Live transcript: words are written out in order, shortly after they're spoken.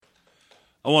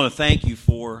I want to thank you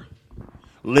for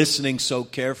listening so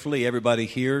carefully. Everybody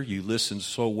here, you listened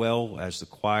so well as the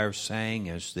choir sang,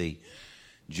 as the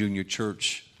junior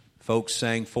church folks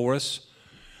sang for us.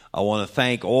 I want to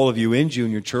thank all of you in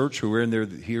junior church who are in there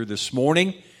here this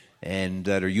morning and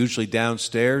that are usually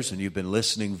downstairs, and you've been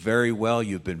listening very well.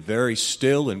 You've been very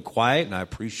still and quiet, and I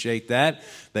appreciate that.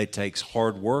 That takes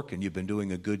hard work, and you've been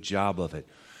doing a good job of it.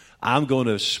 I'm going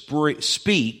to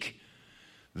speak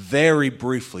very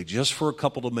briefly, just for a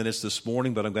couple of minutes this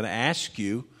morning, but I'm going to ask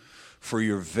you for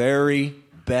your very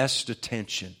best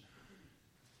attention.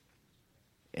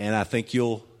 And I think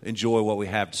you'll enjoy what we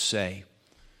have to say.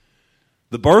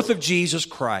 The birth of Jesus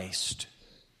Christ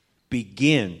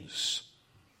begins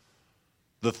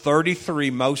the 33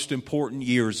 most important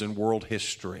years in world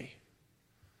history.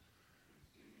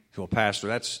 Well, Pastor,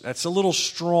 that's a little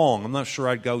strong. I'm not sure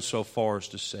I'd go so far as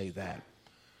to say that.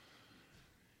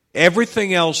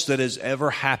 Everything else that has ever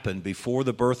happened before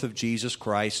the birth of Jesus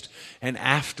Christ and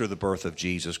after the birth of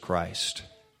Jesus Christ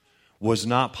was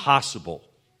not possible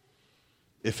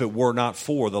if it were not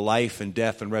for the life and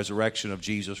death and resurrection of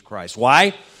Jesus Christ.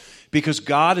 Why? Because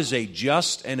God is a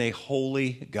just and a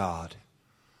holy God.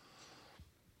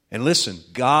 And listen,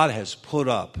 God has put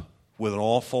up with an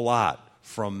awful lot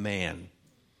from man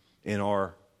in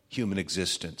our human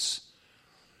existence.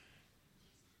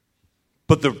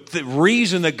 But the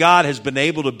reason that God has been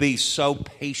able to be so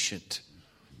patient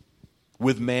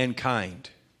with mankind,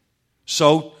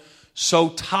 so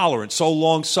tolerant, so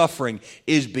long-suffering,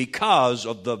 is because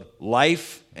of the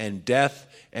life and death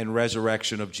and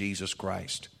resurrection of Jesus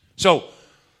Christ. So,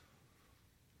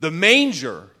 the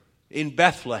manger in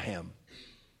Bethlehem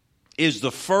is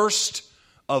the first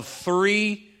of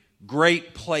three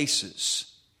great places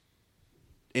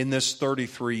in this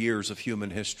 33 years of human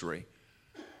history.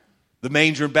 The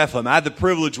manger in Bethlehem. I had the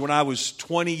privilege when I was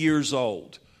 20 years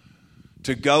old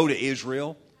to go to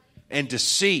Israel and to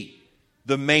see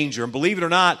the manger. And believe it or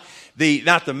not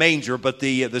the manger, but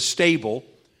the stable.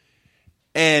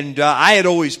 And I had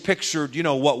always pictured,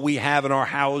 what we have in our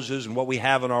houses and what we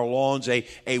have in our lawns,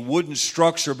 a wooden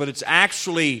structure, but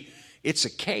it's a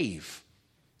cave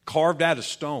carved out of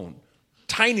stone.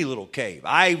 Tiny little cave.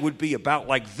 I would be about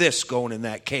like this going in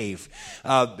that cave.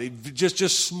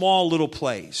 Just small little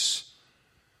place.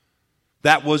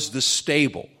 That was the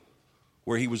stable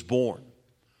where he was born.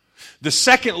 The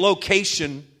second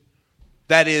location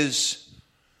that is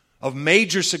of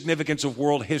major significance of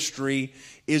world history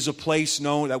is a place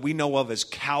that we know of as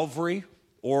Calvary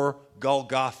or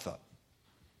Golgotha.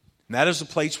 And that is the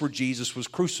place where Jesus was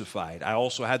crucified. I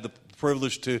also had the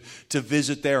privilege to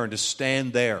visit there and to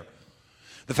stand there.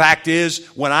 The fact is,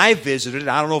 when I visited,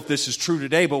 I don't know if this is true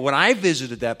today, but when I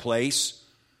visited that place,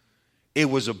 it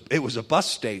was a bus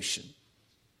station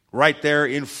right there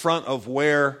in front of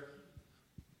where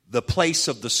the place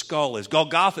of the skull is.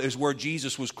 Golgotha is where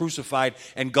Jesus was crucified,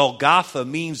 and Golgotha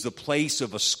means the place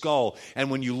of a skull.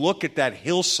 And when you look at that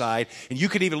hillside, and you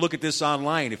can even look at this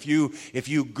online, if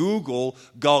you Google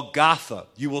Golgotha,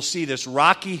 you will see this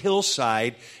rocky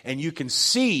hillside, and you can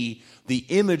see the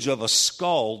image of a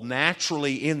skull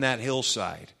naturally in that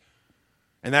hillside.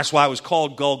 And that's why it was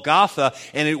called Golgotha,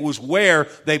 and it was where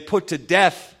they put to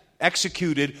death,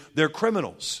 executed their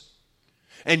criminals.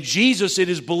 And Jesus, it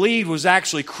is believed, was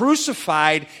actually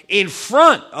crucified in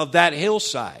front of that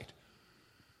hillside.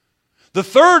 The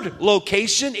third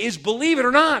location is, believe it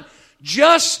or not,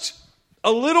 just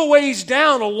a little ways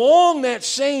down along that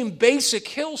same basic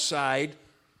hillside.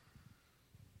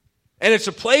 And it's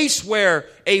a place where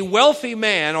a wealthy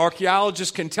man,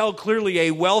 archaeologists can tell clearly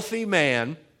a wealthy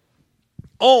man,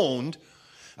 owned,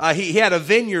 he had a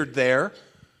vineyard there,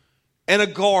 and a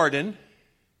garden,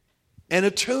 and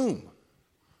a tomb.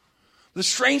 The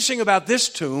strange thing about this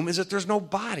tomb is that there's no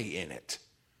body in it.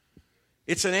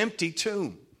 It's an empty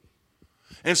tomb.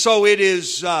 And so it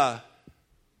is thought,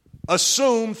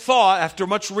 after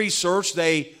much research,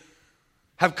 they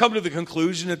have come to the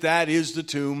conclusion that that is the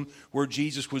tomb where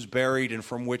Jesus was buried and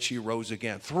from which he rose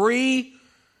again. Three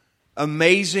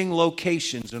amazing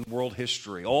locations in world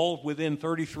history, all within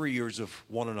 33 years of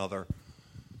one another.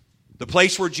 The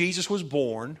place where Jesus was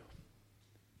born,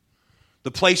 the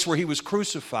place where he was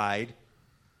crucified,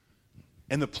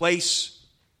 and the place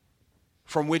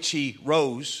from which he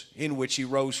rose, in which he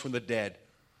rose from the dead.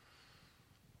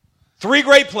 Three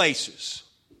great places,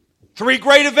 three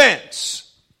great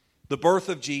events. The birth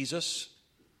of Jesus,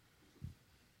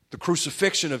 the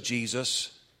crucifixion of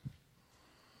Jesus,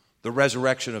 the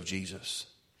resurrection of Jesus.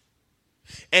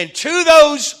 And to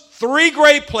those three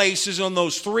great places, on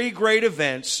those three great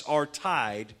events, are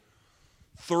tied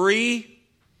three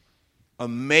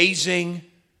amazing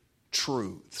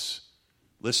truths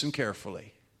Listen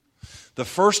carefully. The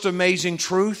first amazing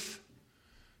truth,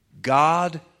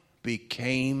 God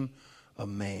became a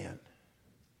man.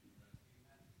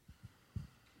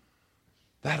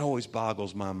 That always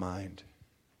boggles my mind.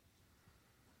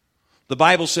 The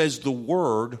Bible says the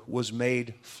Word was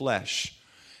made flesh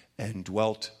and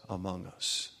dwelt among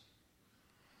us.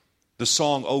 The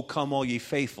song, "O Come All Ye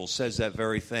Faithful," says that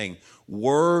very thing.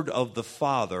 Word of the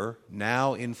Father,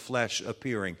 now in flesh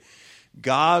appearing.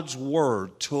 God's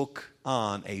Word took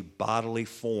on a bodily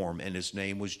form, and His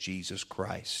name was Jesus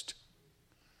Christ.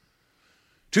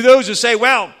 To those who say,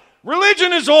 well,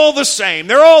 religion is all the same.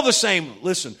 They're all the same.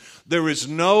 Listen, there is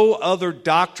no other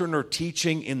doctrine or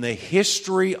teaching in the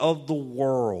history of the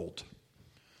world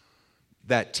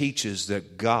that teaches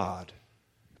that God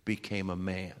became a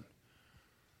man.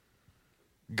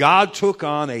 God took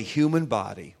on a human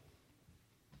body,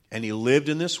 and He lived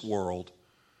in this world,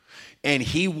 and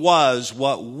He was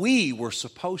what we were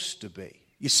supposed to be.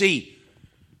 You see,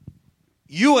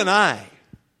 you and I,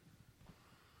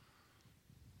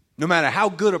 no matter how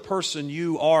good a person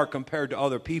you are compared to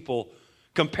other people,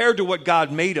 compared to what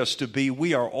God made us to be,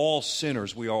 we are all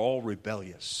sinners. We are all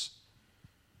rebellious.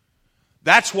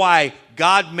 That's why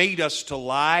God made us to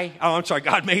lie.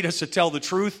 God made us to tell the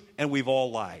truth, and we've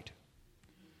all lied.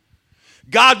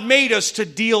 God made us to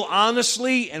deal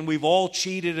honestly, and we've all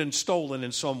cheated and stolen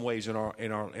in some ways in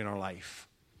our life.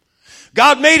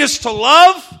 God made us to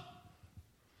love,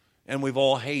 and we've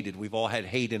all hated. We've all had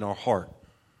hate in our heart.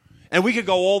 And we could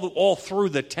go all through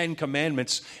the 10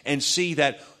 Commandments and see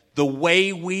that the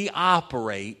way we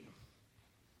operate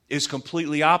is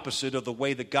completely opposite of the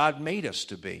way that God made us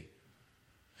to be.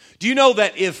 Do you know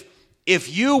that if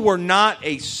you were not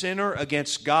a sinner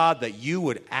against God, that you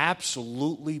would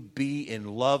absolutely be in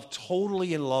love,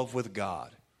 totally in love with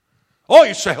God? Oh,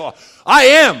 you say, well, I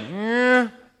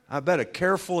am. I bet a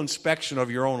careful inspection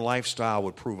of your own lifestyle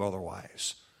would prove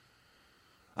otherwise.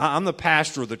 I'm the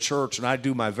pastor of the church, and I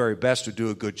do my very best to do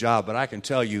a good job, but I can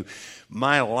tell you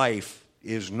my life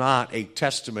is not a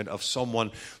testament of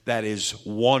someone that is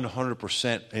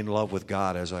 100% in love with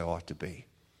God as I ought to be.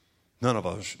 None of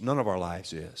our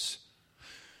lives is.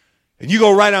 And you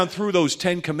go right on through those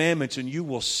 10 Commandments, and you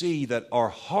will see that our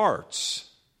hearts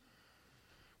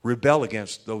rebel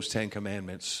against those 10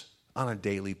 Commandments on a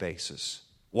daily basis.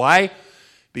 Why?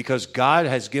 Because God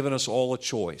has given us all a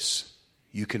choice.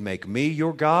 You can make me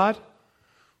your God,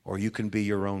 or you can be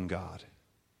your own God.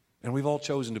 And we've all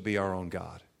chosen to be our own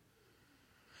God.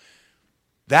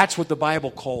 That's what the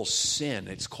Bible calls sin.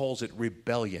 It calls it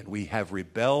rebellion. We have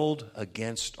rebelled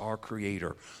against our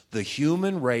Creator. The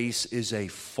human race is a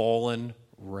fallen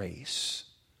race.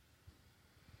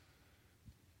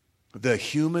 The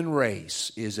human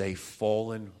race is a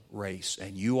fallen race,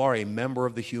 and you are a member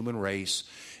of the human race.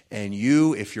 And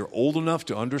you, if you're old enough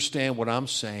to understand what I'm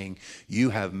saying, you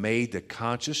have made the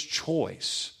conscious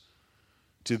choice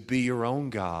to be your own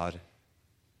God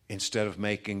instead of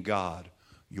making God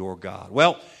your God.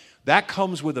 Well, that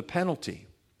comes with a penalty,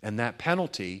 and that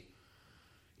penalty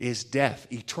is death,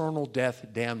 eternal death,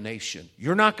 damnation.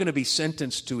 You're not going to be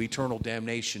sentenced to eternal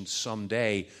damnation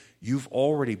someday. You've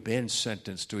already been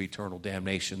sentenced to eternal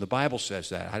damnation. The Bible says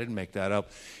that. I didn't make that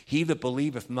up. He that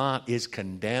believeth not is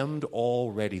condemned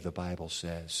already, the Bible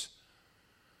says.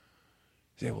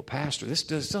 You say, well, Pastor, this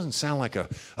doesn't sound like a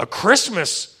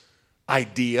Christmas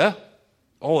idea.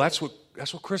 Oh, that's what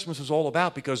Christmas is all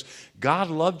about, because God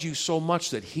loved you so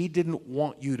much that He didn't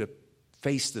want you to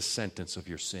face the sentence of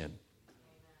your sin.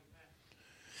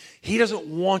 He doesn't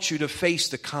want you to face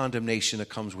the condemnation that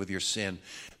comes with your sin.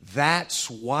 That's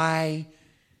why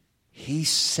He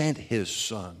sent His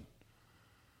Son.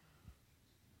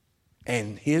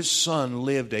 And His Son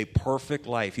lived a perfect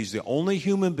life. He's the only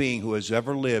human being who has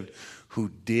ever lived who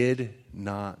did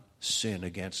not sin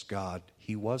against God.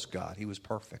 He was God. He was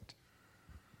perfect.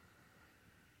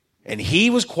 And He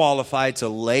was qualified to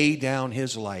lay down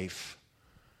His life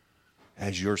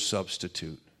as your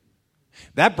substitute.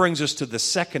 That brings us to the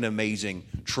second amazing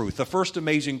truth. The first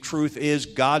amazing truth is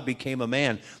God became a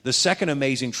man. The second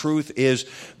amazing truth is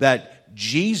that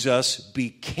Jesus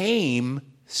became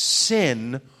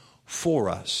sin for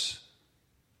us.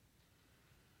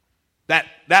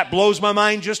 That blows my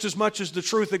mind just as much as the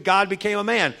truth that God became a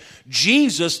man.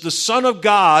 Jesus, the Son of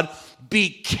God,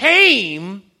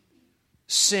 became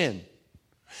sin.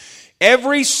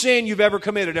 Every sin you've ever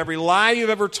committed, every lie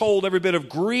you've ever told, every bit of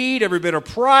greed, every bit of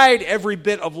pride, every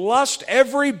bit of lust,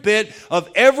 every bit of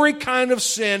every kind of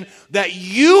sin that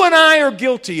you and I are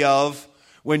guilty of,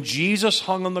 when Jesus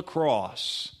hung on the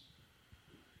cross,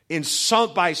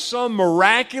 by some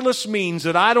miraculous means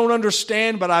that I don't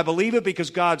understand, but I believe it because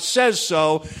God says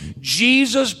so,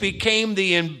 Jesus became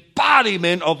the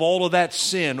embodiment of all of that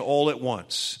sin all at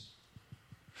once.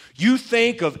 You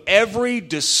think of every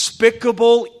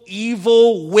despicable,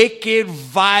 evil, wicked,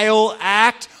 vile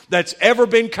act that's ever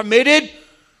been committed,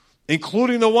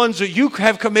 including the ones that you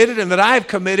have committed and that I've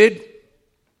committed.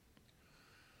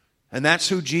 And that's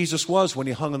who Jesus was when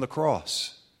he hung on the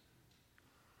cross.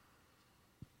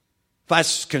 If I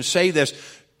can say this,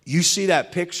 you see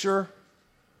that picture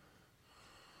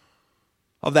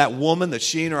of that woman that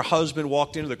she and her husband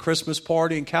walked into the Christmas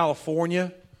party in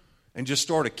California and just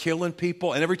started killing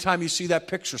people. And every time you see that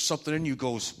picture, something in you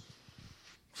goes,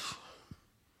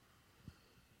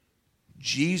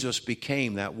 Jesus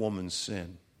became that woman's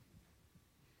sin.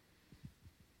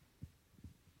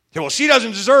 Well, she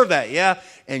doesn't deserve that. Yeah,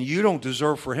 and you don't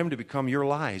deserve for him to become your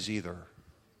lies either.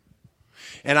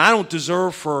 And I don't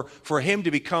deserve for him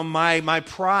to become my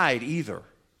pride either.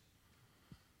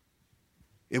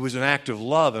 It was an act of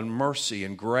love and mercy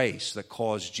and grace that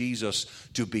caused Jesus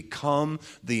to become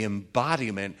the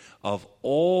embodiment of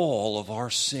all of our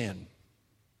sin.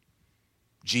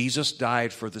 Jesus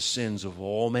died for the sins of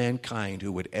all mankind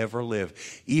who would ever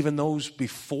live, even those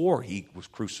before he was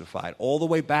crucified, all the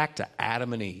way back to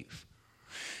Adam and Eve.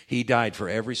 He died for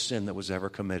every sin that was ever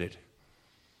committed.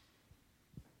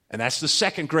 And that's the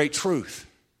second great truth.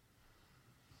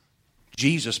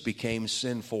 Jesus became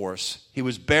sin for us. He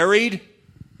was buried,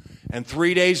 and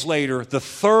 3 days later, the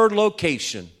third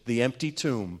location, the empty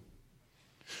tomb.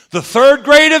 The third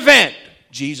great event,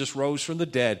 Jesus rose from the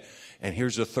dead. And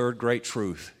here's the third great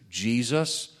truth.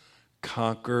 Jesus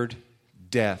conquered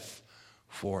death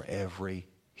for every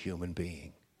human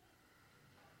being.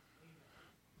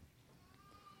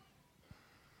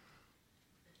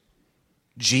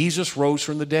 Jesus rose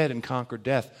from the dead and conquered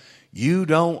death. You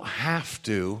don't have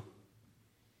to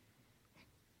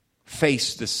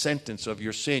face the sentence of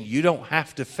your sin. You don't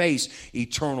have to face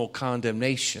eternal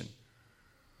condemnation.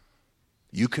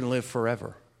 You can live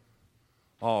forever.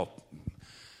 Oh,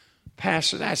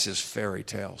 Pastor, that's just fairy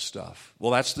tale stuff.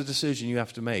 Well, that's the decision you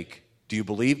have to make. Do you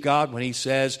believe God when he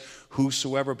says,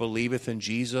 whosoever believeth in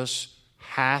Jesus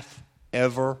hath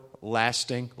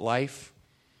everlasting life?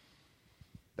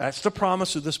 That's the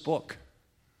promise of this book.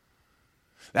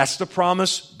 That's the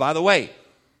promise, by the way,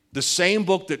 the same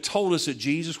book that told us that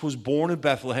Jesus was born in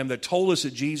Bethlehem, that told us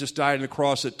that Jesus died on the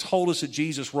cross, that told us that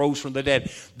Jesus rose from the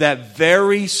dead. That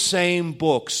very same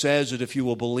book says that if you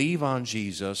will believe on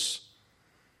Jesus,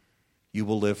 you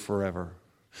will live forever.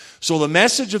 So the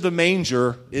message of the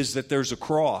manger is that there's a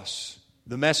cross.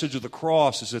 The message of the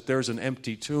cross is that there's an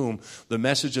empty tomb. The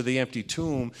message of the empty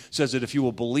tomb says that if you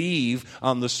will believe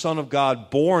on the Son of God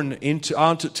born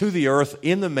to the earth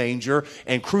in the manger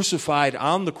and crucified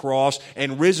on the cross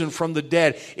and risen from the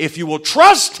dead, if you will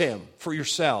trust him for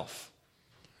yourself,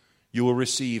 you will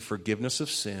receive forgiveness of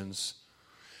sins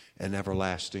and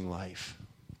everlasting life.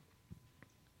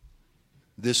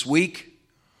 This week,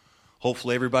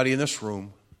 hopefully everybody in this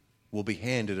room will be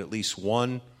handed at least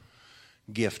one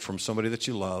gift from somebody that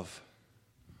you love.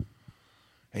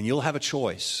 And you'll have a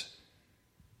choice.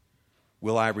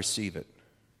 Will I receive it?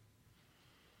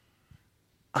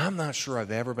 I'm not sure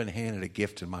I've ever been handed a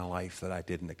gift in my life that I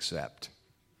didn't accept.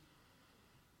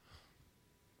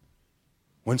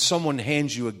 When someone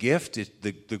hands you a gift,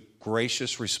 the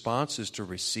gracious response is to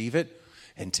receive it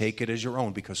and take it as your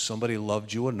own because somebody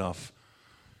loved you enough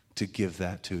to give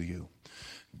that to you.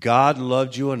 God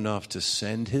loved you enough to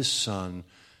send his Son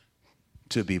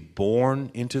to be born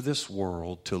into this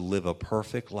world, to live a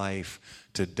perfect life,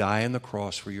 to die on the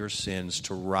cross for your sins,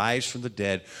 to rise from the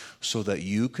dead so that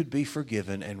you could be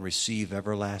forgiven and receive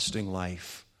everlasting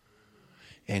life.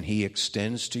 And he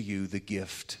extends to you the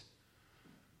gift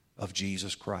of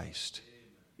Jesus Christ.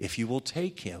 If you will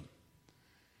take him,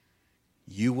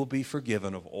 you will be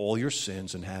forgiven of all your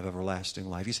sins and have everlasting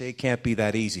life. You say it can't be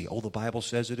that easy. Oh, the Bible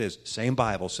says it is. Same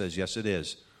Bible says, yes, it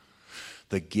is.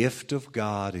 The gift of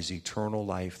God is eternal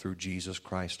life through Jesus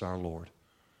Christ our Lord.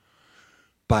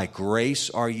 By grace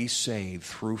are ye saved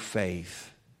through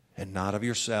faith, and not of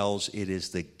yourselves. It is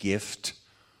the gift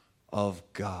of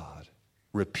God.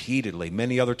 Repeatedly,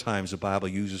 many other times the Bible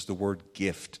uses the word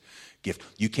gift. Gift.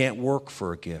 You can't work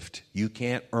for a gift. You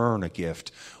can't earn a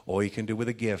gift. All you can do with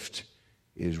a gift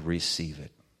is receive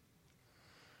it.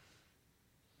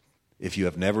 If you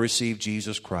have never received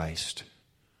Jesus Christ,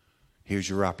 here's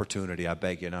your opportunity. I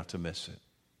beg you not to miss it.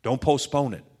 Don't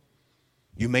postpone it.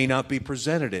 You may not be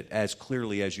presented it as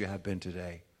clearly as you have been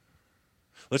today.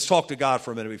 Let's talk to God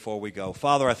for a minute before we go.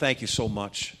 Father, I thank you so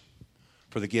much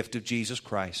for the gift of Jesus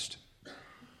Christ.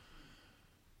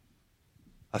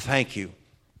 I thank you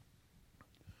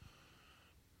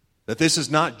that this is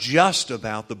not just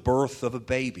about the birth of a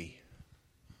baby,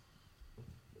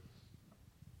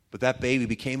 but that baby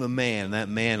became a man. That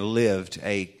man lived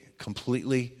a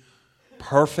completely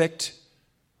perfect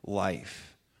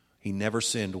life. He never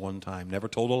sinned one time, never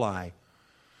told a lie,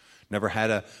 never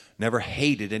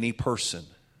hated any person,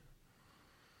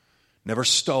 never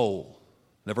stole,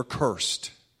 never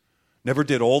cursed, never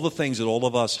did all the things that all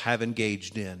of us have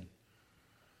engaged in,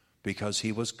 because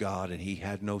he was God and he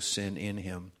had no sin in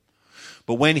him.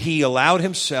 But when he allowed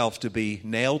himself to be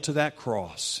nailed to that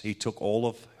cross, he took all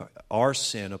of our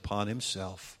sin upon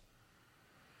himself,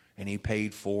 and he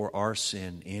paid for our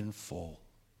sin in full.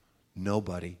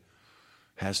 Nobody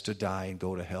has to die and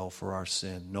go to hell for our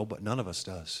sin. None of us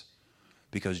does,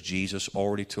 because Jesus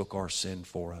already took our sin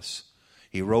for us.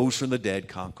 He rose from the dead,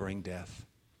 conquering death.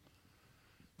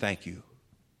 Thank you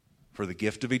for the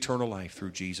gift of eternal life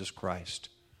through Jesus Christ.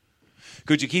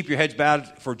 Could you keep your heads bowed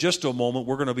for just a moment?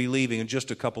 We're going to be leaving in just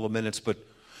a couple of minutes, but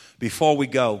before we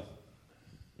go,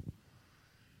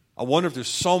 I wonder if there's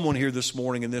someone here this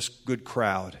morning in this good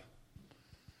crowd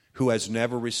who has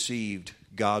never received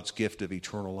God's gift of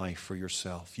eternal life for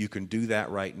yourself. You can do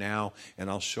that right now, and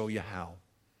I'll show you how.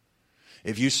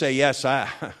 If you say, yes,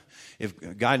 I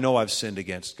know I've sinned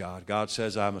against God. God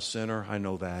says I'm a sinner. I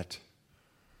know that.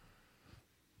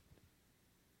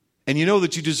 And you know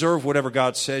that you deserve whatever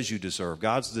God says you deserve.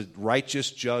 God's the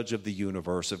righteous judge of the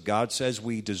universe. If God says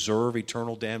we deserve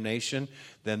eternal damnation,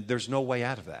 then there's no way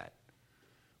out of that.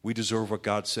 We deserve what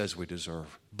God says we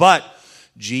deserve. But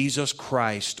Jesus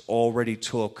Christ already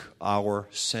took our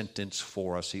sentence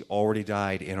for us. He already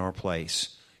died in our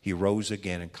place. He rose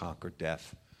again and conquered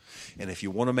death. And if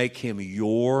you want to make him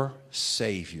your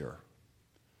Savior,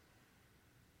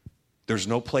 there's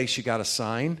no place you got to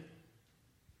sign.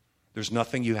 There's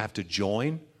nothing you have to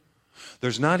join.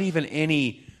 There's not even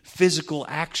any physical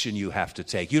action you have to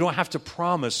take. You don't have to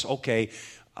promise, okay,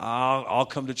 I'll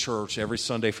come to church every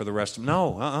Sunday for the rest of them.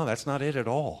 No, that's not it at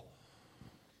all.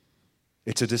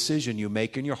 It's a decision you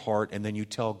make in your heart, and then you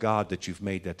tell God that you've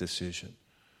made that decision.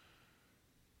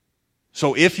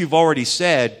 So if you've already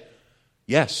said,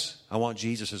 yes, I want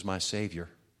Jesus as my Savior,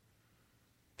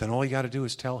 then all you got to do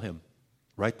is tell him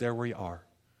right there where you are.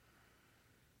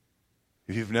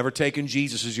 If you've never taken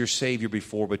Jesus as your Savior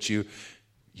before, but you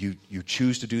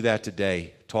choose to do that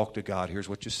today, talk to God. Here's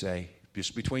what you say,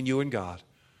 just between you and God.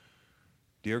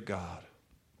 Dear God,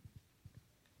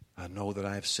 I know that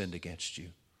I have sinned against you,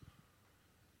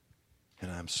 and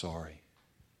I'm sorry.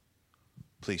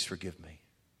 Please forgive me.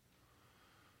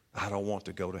 I don't want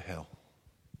to go to hell.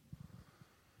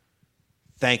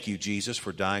 Thank you, Jesus,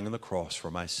 for dying on the cross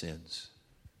for my sins.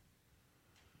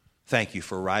 Thank you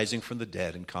for rising from the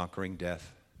dead and conquering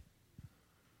death.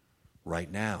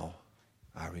 Right now,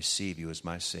 I receive you as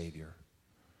my Savior.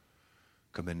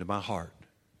 Come into my heart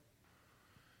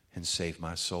and save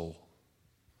my soul.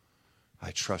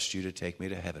 I trust you to take me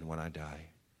to heaven when I die.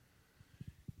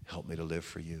 Help me to live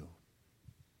for you.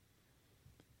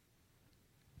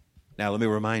 Now, let me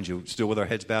remind you, still with our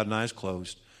heads bowed and eyes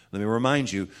closed, let me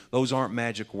remind you, those aren't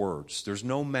magic words. There's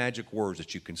no magic words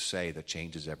that you can say that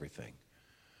changes everything.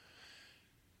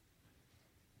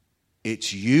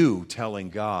 It's you telling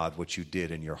God what you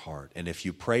did in your heart. And if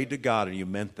you prayed to God and you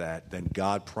meant that, then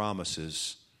God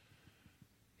promises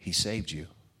he saved you.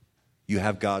 You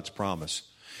have God's promise.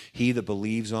 He that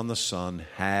believes on the Son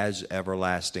has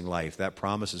everlasting life. That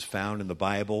promise is found in the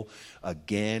Bible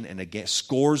again and again.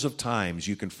 Scores of times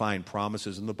you can find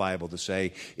promises in the Bible to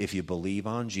say, if you believe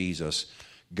on Jesus,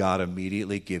 God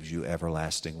immediately gives you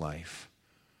everlasting life.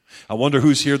 I wonder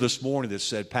who's here this morning that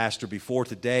said, Pastor, before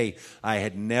today, I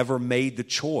had never made the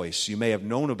choice. You may have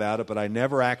known about it, but I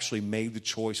never actually made the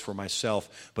choice for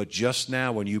myself. But just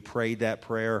now, when you prayed that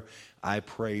prayer, I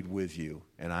prayed with you,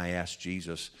 and I asked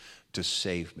Jesus to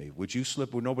save me. Would you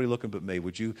slip, with nobody looking but me,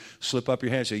 would you slip up your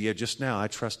hand and say, yeah, just now I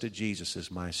trusted Jesus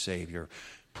as my Savior.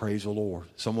 Praise the Lord.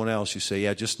 Someone else, you say,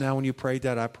 yeah, just now when you prayed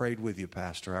that, I prayed with you,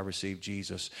 Pastor. I received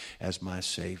Jesus as my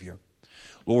Savior.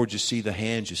 Lord, you see the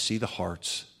hands, you see the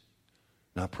hearts.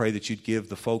 And I pray that you'd give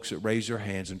the folks that raised their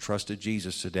hands and trusted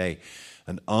Jesus today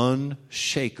an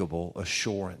unshakable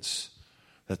assurance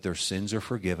that their sins are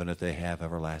forgiven, that they have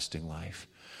everlasting life.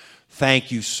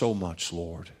 Thank you so much,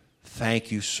 Lord. Thank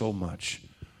you so much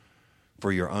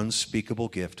for your unspeakable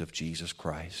gift of Jesus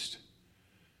Christ.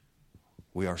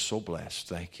 We are so blessed.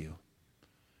 Thank you.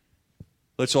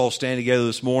 Let's all stand together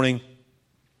this morning.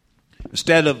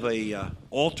 Instead of an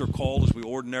altar call as we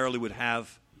ordinarily would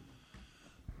have,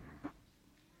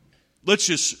 let's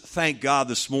just thank God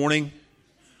this morning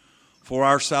for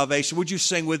our salvation. Would you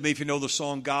sing with me if you know the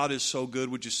song, God is so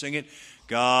good? Would you sing it?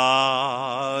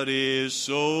 God is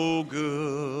so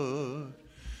good.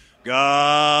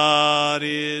 God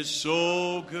is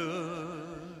so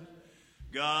good.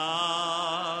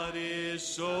 God is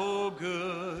so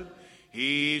good.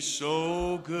 He's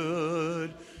so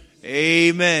good.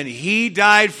 Amen. He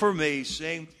died for me.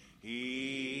 Sing.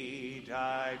 He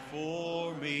died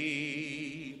for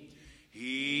me.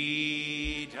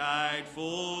 He died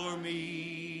for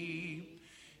me.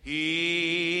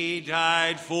 He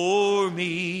died for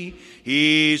me.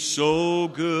 He's so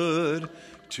good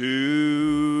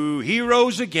too. He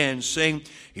rose again. Sing.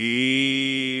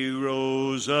 He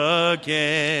rose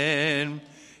again.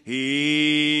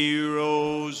 He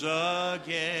rose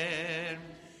again.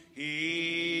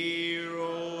 He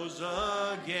rose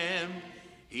again.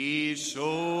 He's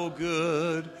so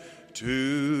good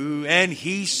too. And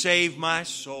he saved my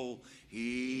soul.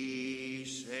 He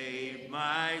saved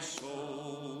my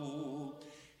soul.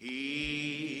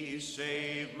 He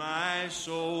saved my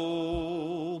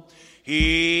soul.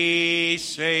 He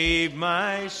saved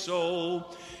my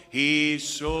soul. He's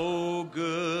so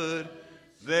good.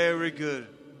 Very good.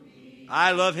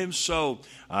 I love him so.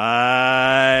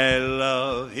 I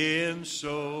love him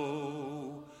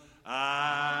so.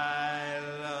 I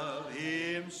love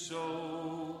him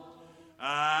so.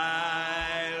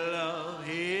 I love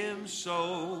him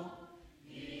so.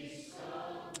 He's so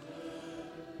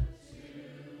good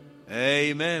to me.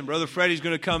 Amen. Brother Freddie's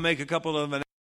going to come make a couple of